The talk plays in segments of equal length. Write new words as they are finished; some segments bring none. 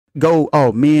go,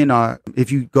 oh, men are,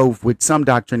 if you go with some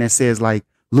doctrine that says like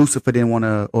Lucifer didn't want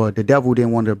to, or the devil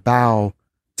didn't want to bow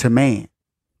to man.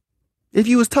 If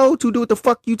you was told to, do what the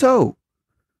fuck you told.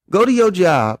 Go to your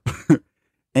job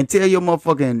and tell your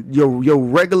motherfucking, your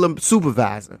regular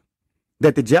supervisor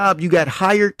that the job you got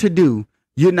hired to do,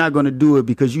 you're not going to do it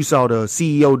because you saw the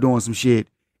CEO doing some shit.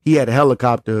 He had a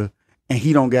helicopter and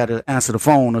he don't got to answer the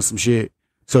phone or some shit.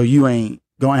 So you ain't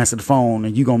going to answer the phone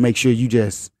and you going to make sure you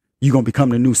going to become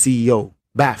the new CEO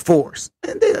by force.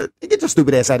 And they get your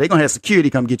stupid ass out. They're going to have security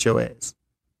come get your ass.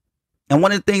 And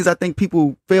one of the things I think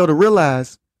people fail to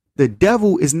realize, the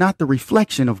devil is not the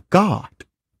reflection of God.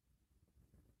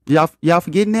 Y'all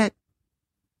forgetting that?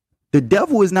 The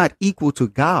devil is not equal to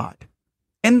God.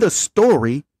 In the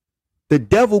story, the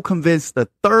devil convinced a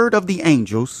third of the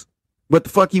angels what the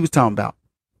fuck he was talking about.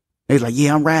 He's like,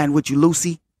 yeah, I'm riding with you,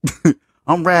 Lucy.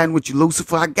 I'm riding with you,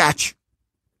 Lucifer. I got you.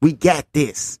 We got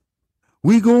this.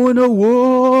 We going to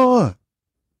war.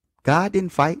 God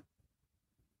didn't fight.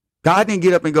 God didn't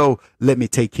get up and go, let me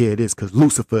take care of this because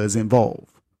Lucifer is involved.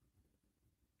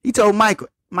 He told Michael.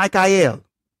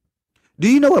 Do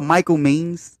you know what Michael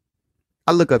means?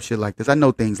 I look up shit like this. I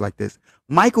know things like this.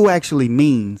 Michael actually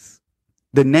means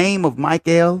the name of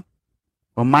Michael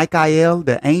or Michael,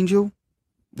 the angel,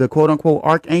 the quote unquote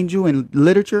archangel in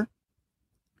literature.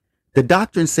 The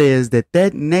doctrine says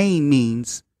that name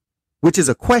means, which is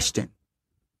a question,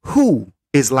 who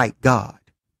is like God?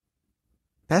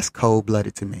 That's cold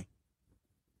blooded to me.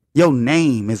 Your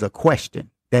name is a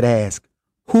question that asks,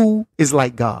 who is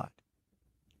like God?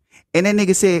 And that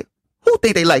nigga said, who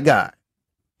think they like God?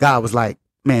 God was like,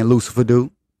 man, Lucifer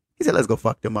do. He said, let's go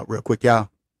fuck them up real quick, y'all.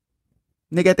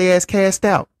 Nigga got their ass cast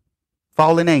out.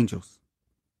 Fallen angels.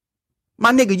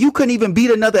 My nigga, you couldn't even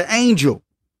beat another angel.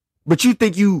 But you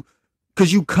think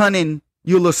cause you cunning,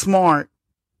 you a little smart,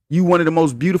 you one of the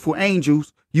most beautiful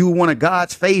angels, you one of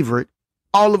God's favorite,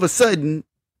 all of a sudden,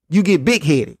 you get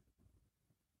big-headed.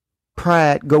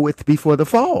 Pride goeth before the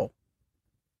fall.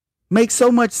 Makes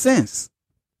so much sense.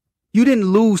 You didn't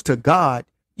lose to God.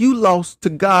 You lost to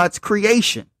God's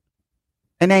creation.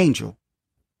 An angel.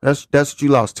 That's what you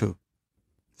lost to.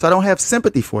 So I don't have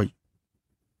sympathy for you.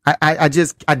 I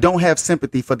don't have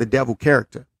sympathy for the devil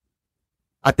character.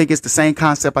 I think it's the same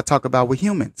concept I talk about with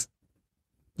humans.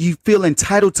 You feel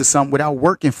entitled to something without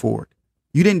working for it.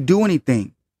 You didn't do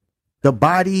anything. The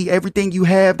body, everything you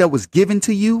have that was given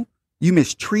to you, you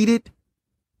mistreated.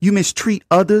 You mistreat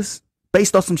others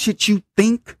based on some shit you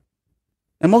think.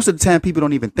 And most of the time, people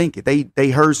don't even think it.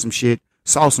 They heard some shit,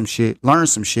 saw some shit, learned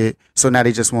some shit. So now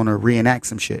they just want to reenact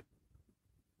some shit.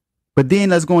 But then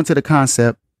let's go into the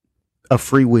concept of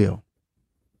free will.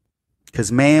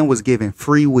 Because man was given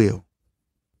free will.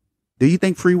 Do you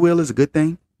think free will is a good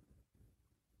thing?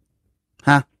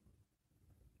 Huh?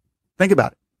 Think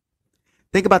about it.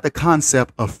 Think about the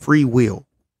concept of free will.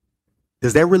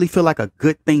 Does that really feel like a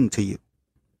good thing to you?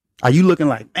 Are you looking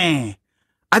like, man,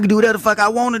 I can do whatever the fuck I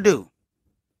want to do?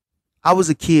 I was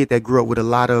a kid that grew up with a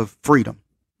lot of freedom.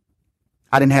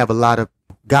 I didn't have a lot of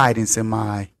guidance in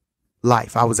my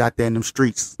life. I was out there in them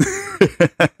streets.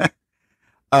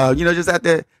 Just out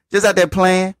there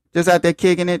playing, just out there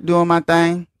kicking it, doing my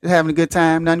thing, just having a good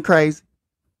time, nothing crazy.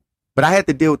 But I had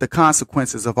to deal with the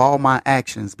consequences of all my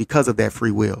actions because of that free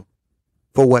will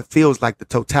for what feels like the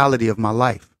totality of my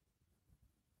life.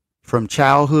 From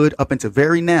childhood up until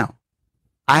very now,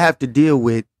 I have to deal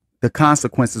with the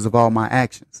consequences of all my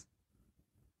actions.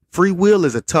 Free will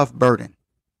is a tough burden,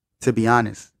 to be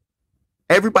honest.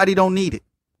 Everybody don't need it.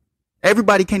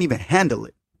 Everybody can't even handle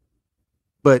it.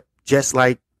 But just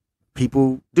like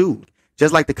people do,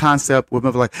 just like the concept with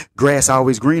like grass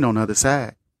always green on the other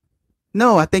side.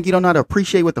 No, I think you don't know how to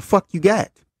appreciate what the fuck you got.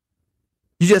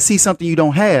 You just see something you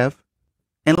don't have.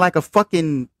 And like a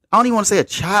fucking, I don't even want to say a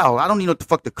child. I don't even know what the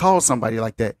fuck to call somebody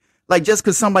like that. Like just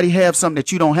because somebody have something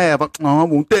that you don't have. Oh, I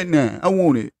want that now. I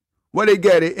want it. Why they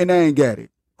got it and I ain't got it?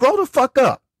 Grow the fuck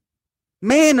up.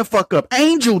 Man the fuck up.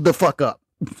 Angel the fuck up.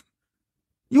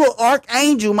 You an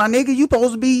archangel, my nigga. You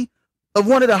supposed to be of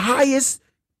one of the highest.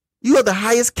 You are the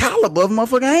highest caliber of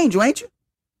motherfucking angel, ain't you?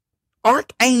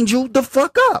 Archangel the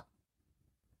fuck up.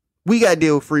 We got to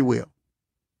deal with free will.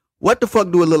 What the fuck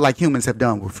do it look like humans have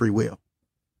done with free will?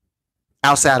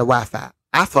 Outside of Wi-Fi.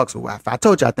 I fucks with Wi-Fi. I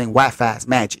told you I think Wi-Fi is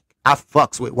magic. I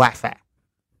fucks with Wi-Fi.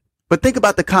 But think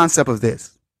about the concept of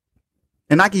this.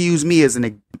 And I can use me as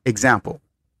an example.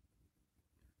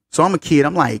 So I'm a kid.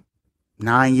 I'm like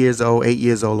 9 years old, 8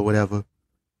 years old or whatever.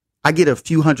 I get a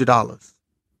few $100s,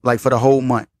 like for the whole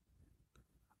month.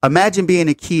 Imagine being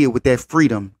a kid with that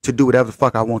freedom to do whatever the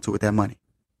fuck I want to with that money.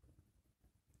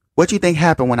 What you think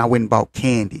happened when I went and bought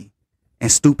candy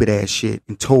and stupid ass shit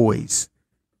and toys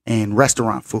and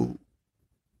restaurant food.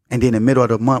 And then in the middle of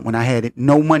the month when I had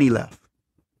no money left,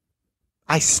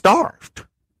 I starved.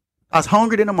 I was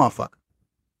hungry than a motherfucker.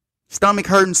 Stomach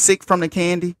hurting, sick from the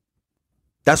candy.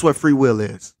 That's what free will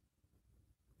is.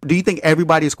 Do you think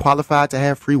everybody is qualified to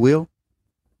have free will?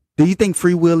 Do you think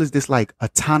free will is this like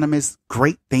autonomous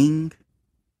great thing?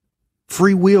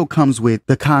 Free will comes with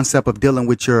the concept of dealing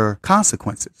with your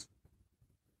consequences.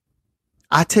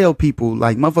 I tell people,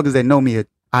 like motherfuckers that know me,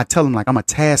 I tell them like I'm a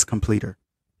task completer.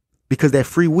 Because that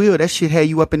free will, that shit had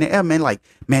you up in the air, man. Like,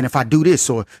 man, if I do this,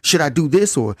 or should I do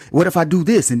this, or what if I do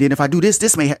this? And then if I do this,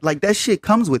 this may like that shit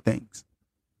comes with things.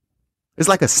 It's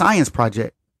like a science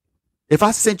project. If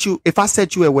I set you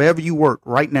at wherever you work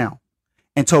right now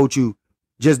and told you,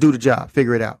 just do the job,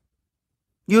 figure it out,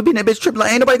 you'll be in that bitch tripping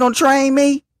like, ain't nobody gonna train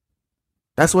me.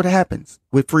 That's what happens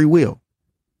with free will.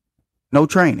 No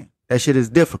training. That shit is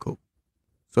difficult.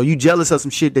 So you jealous of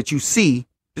some shit that you see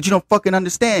that you don't fucking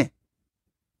understand.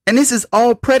 And this is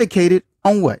all predicated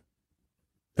on what?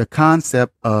 The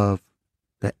concept of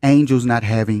the angels not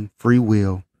having free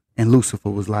will. And Lucifer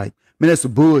was like, man, that's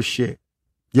some bullshit.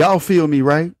 Y'all feel me,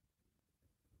 right?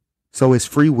 So is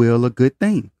free will a good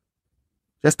thing?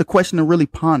 That's the question to really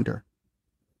ponder.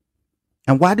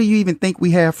 And why do you even think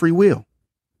we have free will?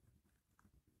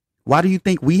 Why do you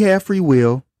think we have free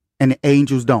will and the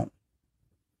angels don't?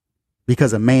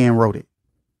 Because a man wrote it.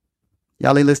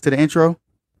 Y'all ain't listen to the intro?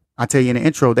 I tell you in the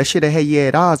intro, that shit that had you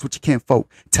at odds with your kinfolk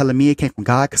telling me it came from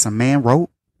God because some man wrote.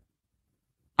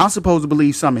 I'm supposed to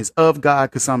believe something is of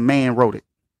God because some man wrote it.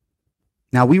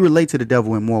 Now, we relate to the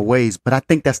devil in more ways, but I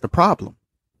think that's the problem.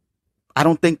 I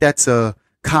don't think that's a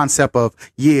concept of,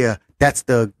 yeah, that's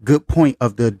the good point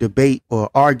of the debate or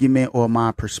argument or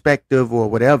my perspective or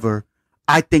whatever.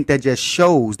 I think that just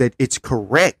shows that it's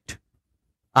correct.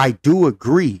 I do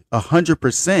agree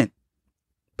 100%,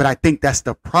 but I think that's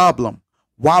the problem.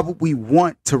 Why would we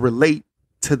want to relate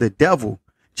to the devil?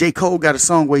 J. Cole got a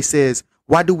song where he says,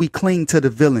 why do we cling to the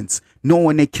villains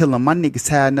knowing they kill them? My niggas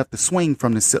had enough to swing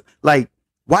from the like,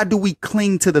 why do we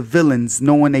cling to the villains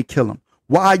knowing they kill them?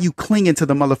 Why are you clinging to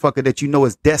the motherfucker that you know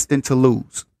is destined to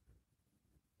lose?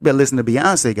 You better listen to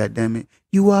Beyonce, goddammit.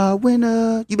 You are a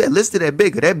winner. You better listen to that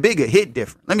bigger. That bigger hit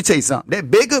different. Let me tell you something. That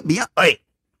bigger, Beyonce. Hey,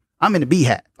 I'm in the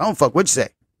beehive. I don't fuck what you say.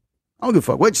 I don't give a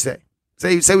fuck what you say.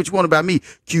 Say what you want about me.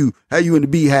 Q, how you in the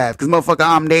beehive? Because motherfucker,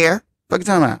 I'm there. Fuck you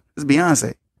talking about? It's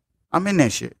Beyonce. I'm in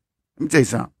that shit. Let me tell you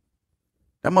something.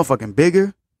 That motherfucking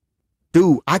bigger.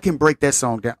 Dude, I can break that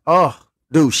song down. Oh,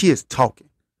 dude, she is talking.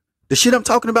 The shit I'm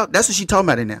talking about, that's what she talking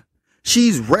about in there.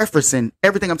 She's referencing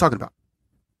everything I'm talking about.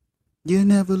 You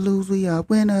never lose, we are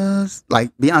winners.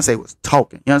 Like Beyonce was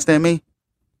talking. You understand me?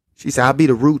 She said, I'll be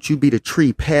the root, you be the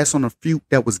tree. Pass on the fruit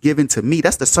that was given to me.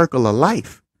 That's the circle of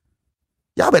life.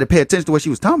 Y'all better pay attention to what she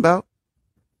was talking about.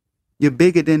 You're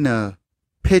bigger than the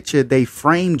picture they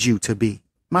framed you to be.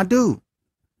 My dude,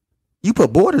 you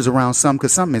put borders around something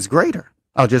because something is greater.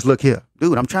 Oh, just look here.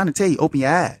 Dude, I'm trying to tell you, open your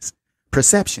eyes.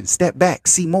 Perception, step back,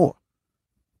 see more.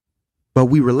 But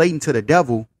we relating to the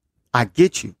devil, I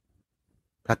get you.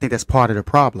 I think that's part of the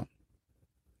problem.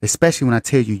 Especially when I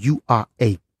tell you, you are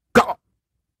a God.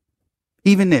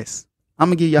 Even this, I'm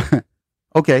going to give y'all,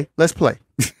 okay, let's play.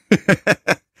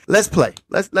 Let's play.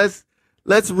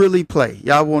 Let's really play.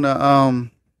 Y'all want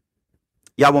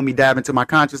me to dive into my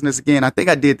consciousness again? I think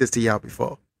I did this to y'all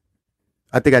before.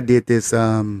 I think I did this,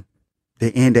 the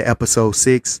end of episode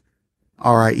 6.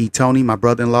 R.I.E. Tony, my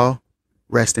brother-in-law,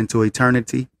 rest into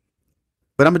eternity.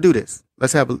 But I'm going to do this.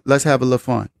 Let's have a little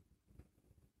fun.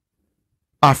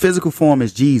 Our physical form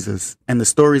is Jesus, and the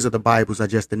stories of the Bibles are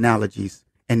just analogies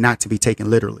and not to be taken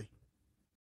literally.